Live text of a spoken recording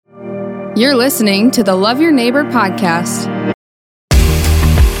You're listening to the Love Your Neighbor podcast.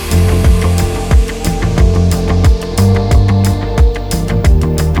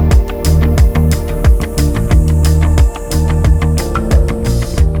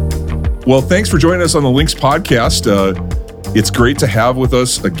 Well, thanks for joining us on the Links podcast. It's great to have with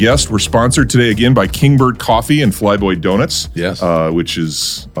us a guest. We're sponsored today again by Kingbird Coffee and Flyboy Donuts. Yes. Which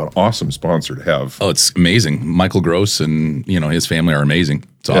is an awesome sponsor to have. Oh, it's amazing. Michael Gross and his family are amazing.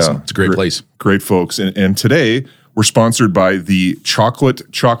 It's awesome. It's a great place. Great folks. And today we're sponsored by the Chocolate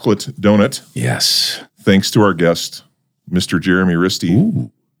Donut. Yes. Thanks to our guest, Mr. Jeremy Risty.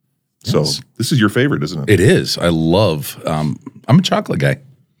 Ooh. So Yes. this is your favorite, isn't it? It is. I love. I'm a chocolate guy.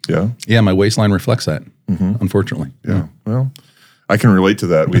 Yeah. Yeah, my waistline reflects that. Unfortunately. Yeah. Well, I can relate to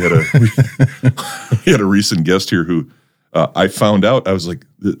that. We had a recent guest here who I found out. I was like,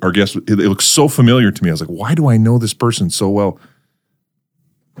 our guest. It looks so familiar to me. I was like, why do I know this person so well?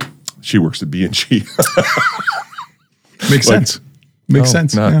 She works at B&G. Makes sense. Makes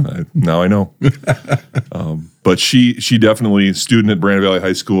sense. Yeah. Now I know. But she definitely student at Brandon Valley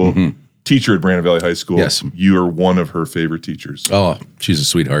High School, teacher at Brandon Valley High School. Yes. You are one of her favorite teachers. Oh, she's a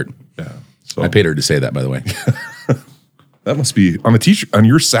sweetheart. Yeah. So I paid her to say that, by the way. that must be on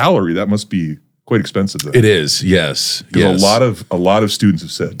your salary. That must be quite expensive. Though. It is. Yes. Because a lot of students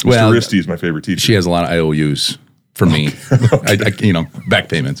have said, Mr. Risty is my favorite teacher. She has a lot of IOUs for me. Okay. Back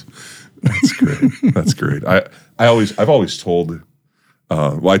payments. That's great. That's great. I've always told.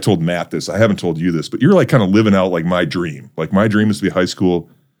 I told Matt this. I haven't told you this, but you're like kind of living out like my dream. Like my dream is to be a high school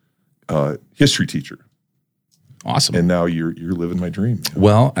history teacher. Awesome. And now you're living my dream.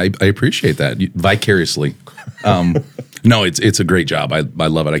 Well, I appreciate that vicariously. No, it's a great job. I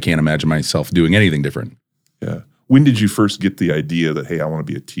love it. I can't imagine myself doing anything different. Yeah. When did you first get the idea that, hey, I want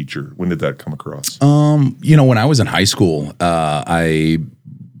to be a teacher? When did that come across? When I was in high school, I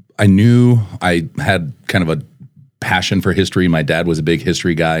knew I had kind of a passion for history. My dad was a big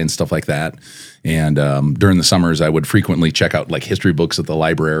history guy and stuff like that. And during the summers, I would frequently check out like history books at the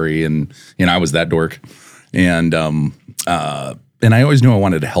library, and I was that dork. And I always knew I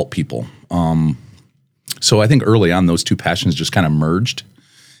wanted to help people. So I think early on, those two passions just kind of merged,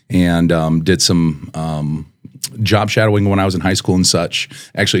 and did some job shadowing when I was in high school and such.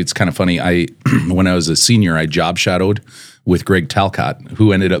 Actually, it's kind of funny. When I was a senior, I job shadowed with Greg Talcott,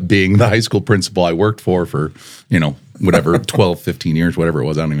 who ended up being the high school principal I worked for 12, 15 years, whatever it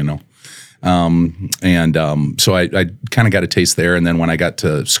was. I don't even know. So I kind of got a taste there. And then when I got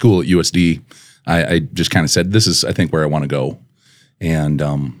to school at USD, I just kind of said, this is, I think, where I want to go. And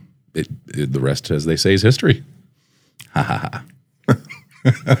the rest, as they say, is history. Ha ha ha.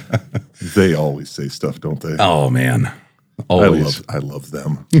 They always say stuff, don't they? Oh, man. Always. I love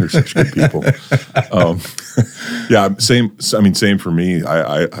them. They're such good people. Yeah, same for me.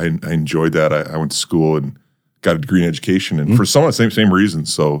 I enjoyed that. I went to school and got a degree in education, and for some of the same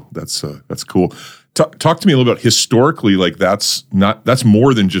reasons. So that's cool. Talk to me a little bit historically. Like that's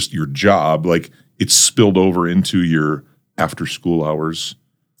more than just your job. Like it's spilled over into your after school hours.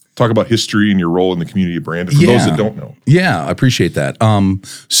 Talk about history and your role in the community of Brandon for those that don't know. Yeah, I appreciate that.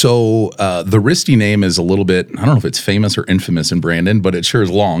 So the Risty name is a little bit, I don't know if it's famous or infamous in Brandon, but it sure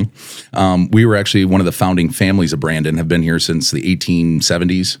is long. We were actually one of the founding families of Brandon, have been here since the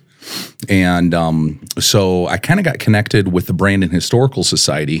 1870s. And so I kind of got connected with the Brandon Historical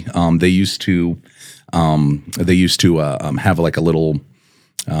Society. They used to have like a little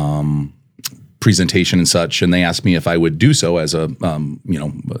presentation and such, and they asked me if I would do so as a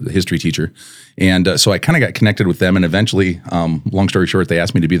history teacher, and so I kind of got connected with them, and eventually, long story short, they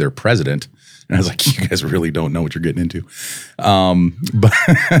asked me to be their president, and I was like, you guys really don't know what you're getting into,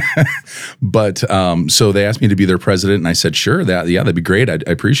 but so they asked me to be their president, and I said sure, that'd be great, I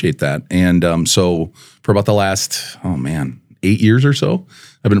appreciate that, and so for about the last 8 years or so,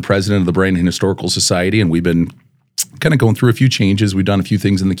 I've been president of the Brandon Historical Society, and we've been kind of going through a few changes. We've done a few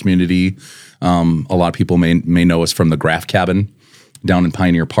things in the community. A lot of people may know us from the Graph Cabin down in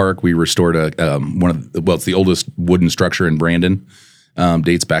Pioneer Park. We restored it's the oldest wooden structure in Brandon.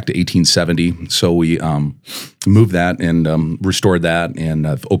 Dates back to 1870. So we moved that and restored that, and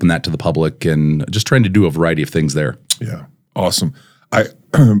I've opened that to the public, and just trying to do a variety of things there. Yeah, awesome.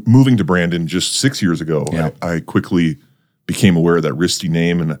 Moving to Brandon just 6 years ago, I quickly became aware of that Risty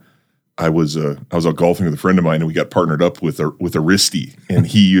name, and I was out golfing with a friend of mine, and we got partnered up with a Risty, and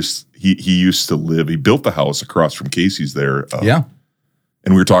he used to live. He built the house across from Casey's there. And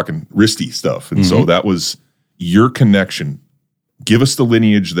we were talking Risty stuff, and so that was your connection. Give us the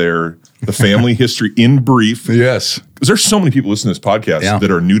lineage there, the family history in brief. Yes, because there's so many people listening to this podcast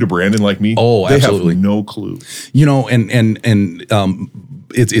that are new to Brandon like me. Oh, they absolutely. have no clue. And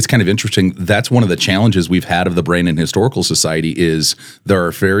it's kind of interesting. That's one of the challenges we've had of the Brandon Historical Society is there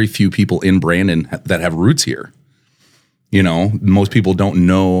are very few people in Brandon that have roots here. You know, most people don't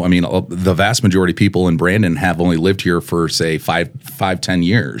know. I mean, the vast majority of people in Brandon have only lived here for, say, 10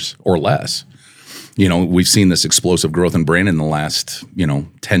 years or less. You know, we've seen this explosive growth in Brandon in the last,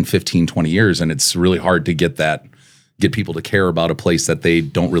 10, 15, 20 years, and it's really hard to get people to care about a place that they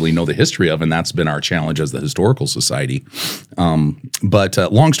don't really know the history of, and that's been our challenge as the Historical Society. But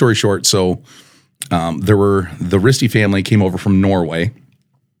long story short, so the Risty family came over from Norway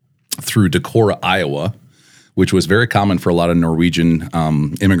through Decorah, Iowa, which was very common for a lot of Norwegian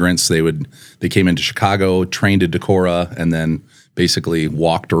immigrants. They came into Chicago, trained at Decorah, and then basically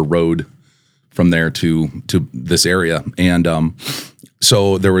walked or rode from there to this area. And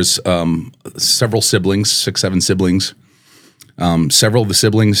so there was several siblings, 6, 7 siblings. Several of the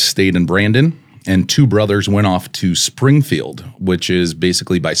siblings stayed in Brandon, and 2 brothers went off to Springfield, which is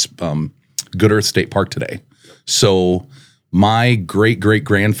basically by Good Earth State Park today. So my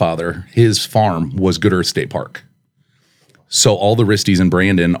great-great-grandfather, his farm was Good Earth State Park. So all the Risties in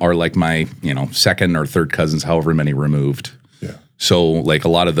Brandon are like my, second or third cousins, however many removed. Yeah. So like a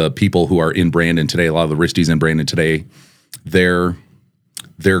lot of the people who are in Brandon today, a lot of the Risties in Brandon today, their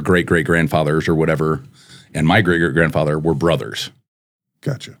great-great-grandfathers or whatever, and my great-great-grandfather were brothers.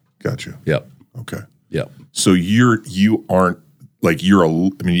 Gotcha. Yep. Okay. Yep. So you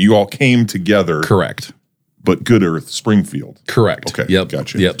all came together. Correct. But Good Earth, Springfield. Correct. Okay. Yep.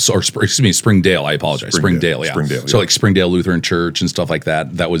 Gotcha. Yep. So, Springdale. I apologize. Springdale. Yeah. Springdale, So yeah. like Springdale Lutheran Church and stuff like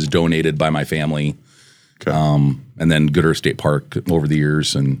that. That was donated by my family. Okay. And then Good Earth State Park over the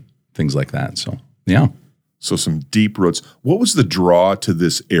years and things like that. So yeah. So some deep roots. What was the draw to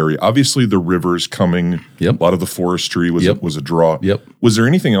this area? Obviously, the rivers coming. Yep. A lot of the forestry was a draw. Yep. Was there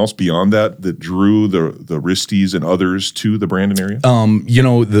anything else beyond that drew the Risties and others to the Brandon area?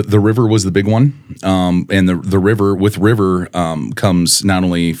 The river was the big one, and the river comes not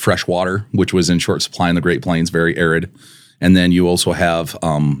only fresh water, which was in short supply in the Great Plains, very arid, and then you also have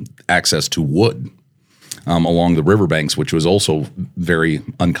access to wood along the riverbanks, which was also very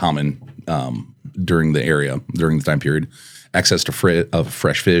uncommon during the time period. Access to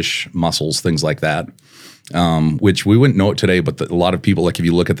fresh fish, mussels, things like that, which we wouldn't know it today, but a lot of people, like if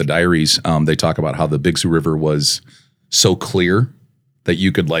you look at the diaries, they talk about how the Big Sioux River was so clear that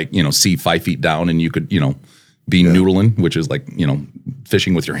you could see 5 feet down and you could, be noodling, which is like,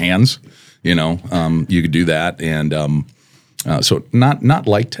 fishing with your hands, you could do that. And so not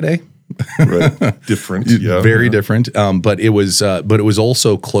like today. Right. Different. Yeah. Very different. But it was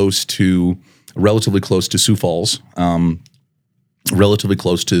also relatively close to Sioux Falls, relatively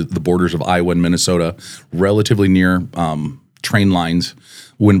close to the borders of Iowa and Minnesota, relatively near train lines.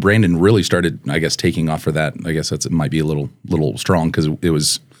 When Brandon really started, I guess, taking off for that, I guess it might be a little strong because it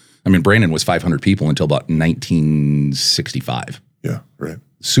was, Brandon was 500 people until about 1965. Yeah, right.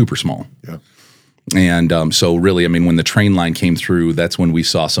 Super small. Yeah. And so really, when the train line came through, that's when we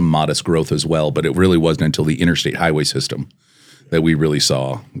saw some modest growth as well. But it really wasn't until the interstate highway system that we really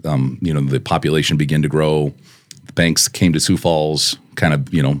saw, the population begin to grow. The banks came to Sioux Falls, kind of,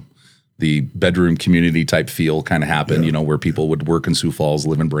 the bedroom community type feel kind of happened, where people would work in Sioux Falls,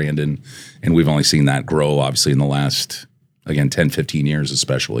 live in Brandon. And we've only seen that grow, obviously, in the last, again, 10, 15 years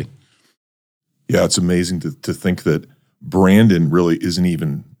especially. Yeah, it's amazing to think that Brandon really isn't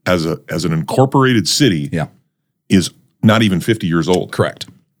even, as an incorporated city, is not even 50 years old. Correct.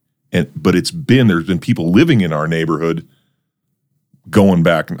 But there's been people living in our neighborhood going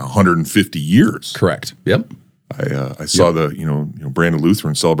back 150 years. Correct. Yep. I saw Brandon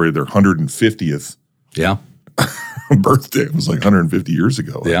Lutheran celebrated their 150th birthday. It was like 150 years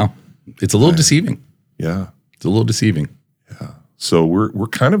ago. Yeah. It's a little deceiving. Yeah. It's a little deceiving. Yeah. So we're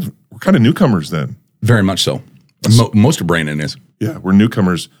kind of newcomers then. Very much so. Most of Brandon is. Yeah, we're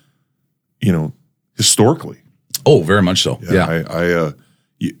newcomers, historically. Oh, very much so. Yeah.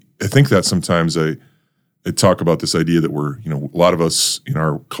 I think that sometimes I talk about this idea that we're, a lot of us in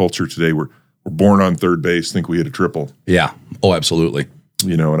our culture today, we're born on third base, think we hit a triple. Yeah. Oh, absolutely.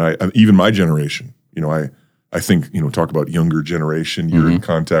 And I even my generation, I think, talk about younger generation, you're in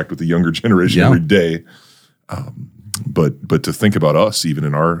contact with the younger generation every day. But to think about us even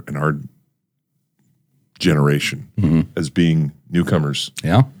in our generation as being newcomers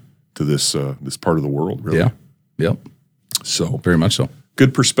to this part of the world, really. Yeah. Yep. So very much so.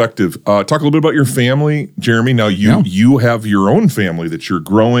 Good perspective. Talk a little bit about your family, Jeremy. Now you have your own family that you're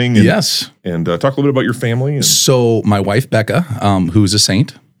growing. And, yes. And talk a little bit about your family. So my wife, Becca, who's a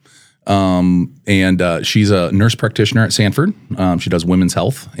saint, and she's a nurse practitioner at Sanford. She does women's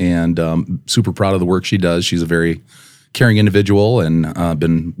health, and super proud of the work she does. She's a very caring individual, and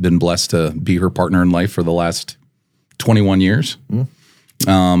been blessed to be her partner in life for the last 21 years.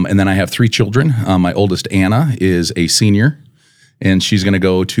 And then I have 3 children. My oldest, Anna, is a senior, and she's going to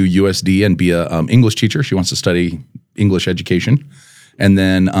go to USD and be a English teacher. She wants to study English education. And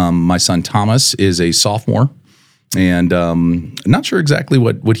then my son, Thomas, is a sophomore, and not sure exactly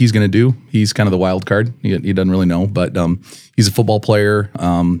what he's going to do. He's kind of the wild card. He doesn't really know, but he's a football player,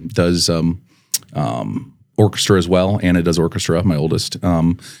 does orchestra as well. Anna does orchestra, my oldest.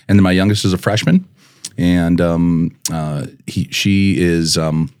 And then my youngest is a freshman. And she's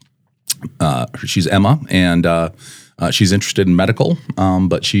Emma, and she's interested in medical,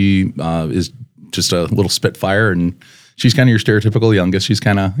 but she is just a little spitfire, and she's kind of your stereotypical youngest. She's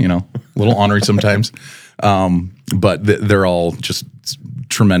kind of, a little ornery sometimes, but they're all just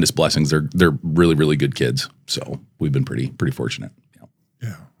tremendous blessings. They're really, really good kids. So we've been pretty fortunate.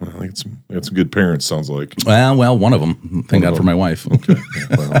 Yeah, well, I think it's some good parents. Sounds like. Well, one of them. Thank God for my wife. Okay,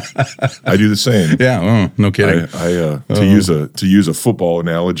 well, I do the same. Yeah, no kidding. To use a football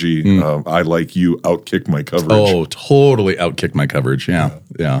analogy, I like you outkick my coverage. Oh, totally outkick my coverage. Yeah.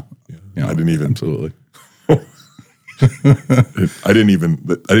 I didn't even absolutely. I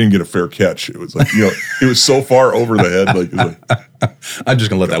didn't get a fair catch. It was like it was so far over the head. I'm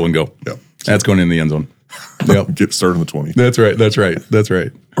just gonna let that one go. Yeah, that's going in the end zone. Yep. Get started on the 20. That's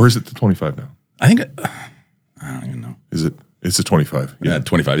right. Or is it the 25 now? I think I don't even know. Is it? It's the 25. Yeah,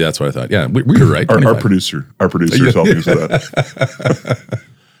 25. Yeah, that's what I thought. Yeah, we were right. Our producer is helping us with that.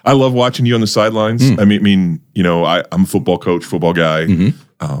 I love watching you on the sidelines. I mean, I'm a football coach, football guy,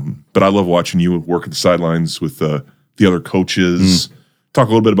 but I love watching you work at the sidelines with the other coaches. Talk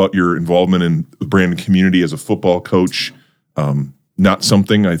a little bit about your involvement in the Brandon community as a football coach. Not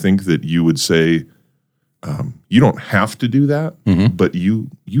something I think that you would say you don't have to do that, but you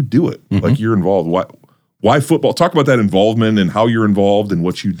do it. Like you're involved. Why football? Talk about that involvement and how you're involved and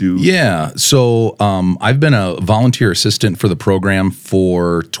what you do. Yeah. So I've been a volunteer assistant for the program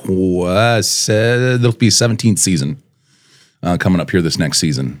for there'll be 17th season coming up here this next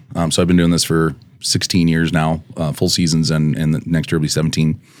season. So I've been doing this for 16 years now, full seasons, and the next year will be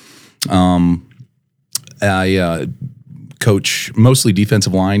 17. I coach mostly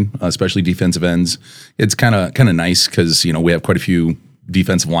defensive line, especially defensive ends. It's kind of nice because we have quite a few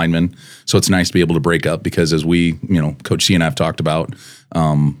defensive linemen, so it's nice to be able to break up because as we, Coach C and I have talked about,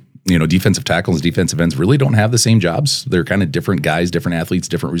 defensive tackles, defensive ends really don't have the same jobs. They're kind of different guys, different athletes,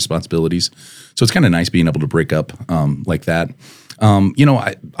 different responsibilities. So it's kind of nice being able to break up like that.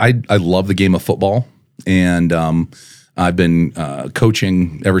 I love the game of football, and I've been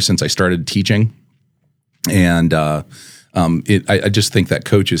coaching ever since I started teaching, and I just think that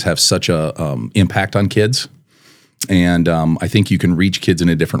coaches have such a impact on kids. And I think you can reach kids in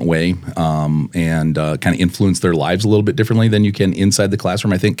a different way and kind of influence their lives a little bit differently than you can inside the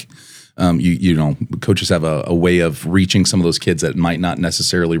classroom. I think, coaches have a way of reaching some of those kids that might not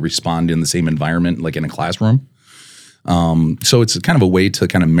necessarily respond in the same environment like in a classroom. So it's kind of a way to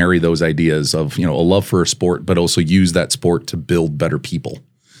kind of marry those ideas of, a love for a sport, but also use that sport to build better people.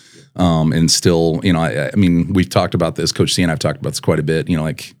 And still, I mean, we've talked about this, Coach C and I've talked about this quite a bit,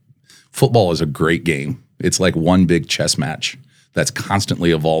 like football is a great game. It's like one big chess match that's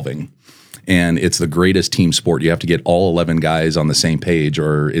constantly evolving, and it's the greatest team sport. You have to get all 11 guys on the same page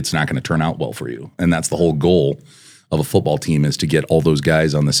or it's not going to turn out well for you. And that's the whole goal of a football team is to get all those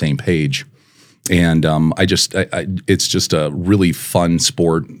guys on the same page. And it's just a really fun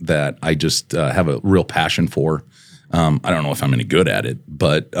sport that I just have a real passion for. I don't know if I'm any good at it,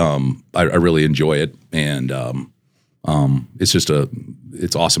 but I really enjoy it. And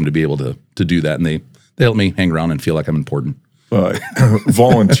it's awesome to be able to do that. And they help me hang around and feel like I'm important.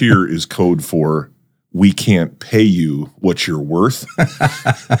 Volunteer is code for we can't pay you what you're worth,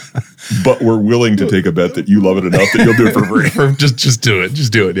 but we're willing to take a bet that you love it enough that you'll do it for free. Just do it.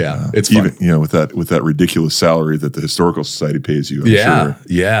 Just do it. Yeah, it's fun. Even, with that ridiculous salary that the Historical Society pays you. I'm sure.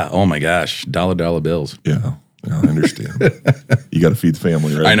 Yeah. Oh my gosh, dollar bills. Yeah, I understand. You got to feed the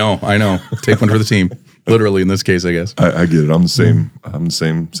family, right? I know. Take one for the team. Literally in this case, I guess. I get it. I'm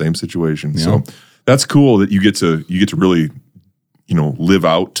the same situation. Yeah. So that's cool that you get to really, live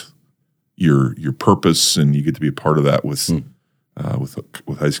out your purpose, and you get to be a part of that with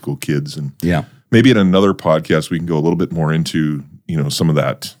high school kids. And maybe in another podcast we can go a little bit more into some of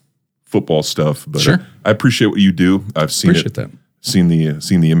that football stuff. But sure. I appreciate what you do. I've seen seen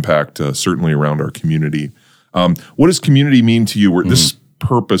the impact certainly around our community. What does community mean to you? This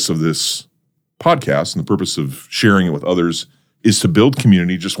purpose of this podcast and the purpose of sharing it with others is to build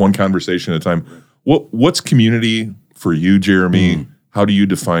community, just one conversation at a time. What's community for you, Jeremy? How do you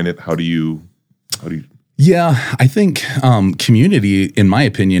define it? How do you? Yeah, I think community, in my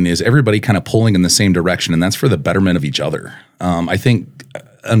opinion, is everybody kind of pulling in the same direction, and that's for the betterment of each other. I think,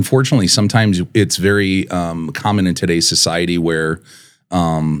 unfortunately, sometimes it's very common in today's society where,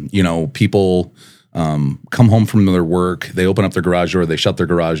 people come home from their work, they open up their garage door, they shut their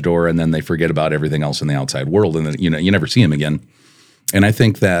garage door, and then they forget about everything else in the outside world, and then, you never see them again. And I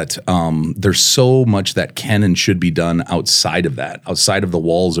think that there's so much that can and should be done outside of that, outside of the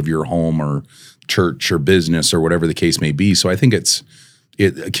walls of your home or church or business or whatever the case may be. So I think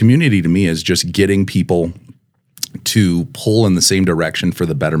community to me is just getting people to pull in the same direction for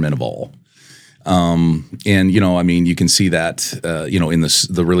the betterment of all. And you can see that, in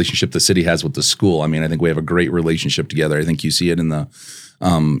the relationship the city has with the school. I mean, I think we have a great relationship together. I think you see it in the,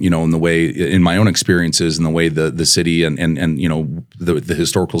 in the way, in my own experiences, and the way the city and the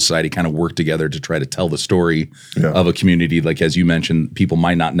historical society kind of work together to try to tell the story of a community. Like, as you mentioned, people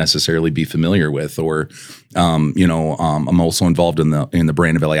might not necessarily be familiar with, or, I'm also involved in the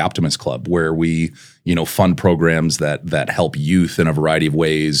Brandon Valley Optimist Club, where we, fund programs that help youth in a variety of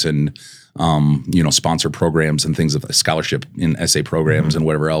ways, and, sponsor programs and things of scholarship in essay programs and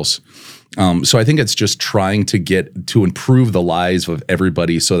whatever else. So I think it's just trying to improve the lives of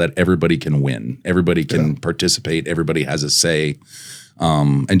everybody so that everybody can win, everybody can participate, everybody has a say,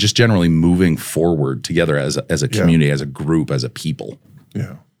 and just generally moving forward together as a community, as a group, as a people.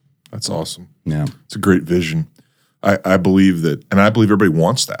 Yeah, that's awesome. Yeah, it's a great vision. I believe that, and I believe everybody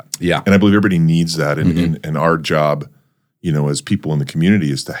wants that. Yeah, and I believe everybody needs that, and our job, as people in the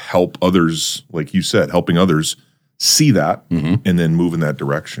community, is to help others, like you said, helping others see that and then move in that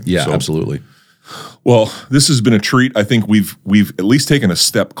direction. Yeah, so, absolutely. Well, this has been a treat. I think we've at least taken a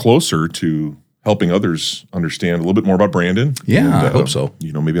step closer to helping others understand a little bit more about Brandon. Yeah, and, I hope so.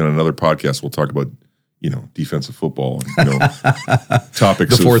 Maybe on another podcast we'll talk about defensive football and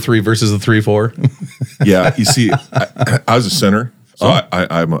topics. The 4-3 versus the 3-4. Yeah, you see, I was a center, so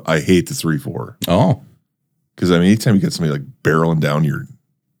I hate the 3-4. Oh, because anytime you get somebody like barreling down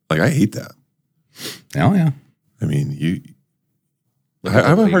I hate that. Oh yeah. I mean, I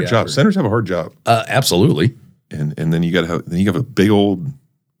have a hard job. Centers have a hard job. Absolutely. And then you have a big old,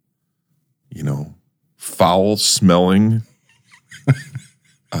 foul smelling,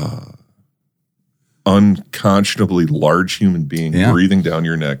 unconscionably large human being breathing down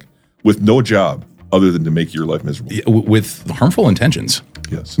your neck with no job other than to make your life miserable. Yeah, with harmful intentions.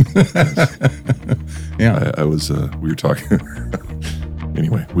 Yes. Yeah. We were talking.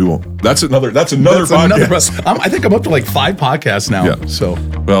 Anyway, we won't. That's another podcast. I think I'm up to like 5 podcasts now. Yeah. So,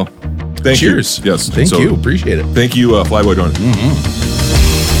 well, thank you. Cheers. Yes. Thank you. Appreciate it. Thank you, Flyboy Jones.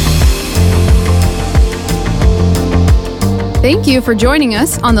 Thank you for joining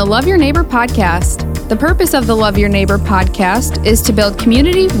us on the Love Your Neighbor podcast. The purpose of the Love Your Neighbor podcast is to build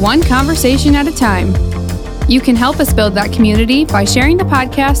community one conversation at a time. You can help us build that community by sharing the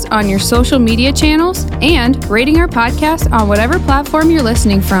podcast on your social media channels and rating our podcast on whatever platform you're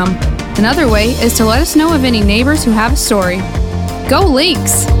listening from. Another way is to let us know of any neighbors who have a story. Go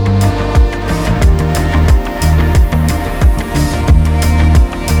Leaks!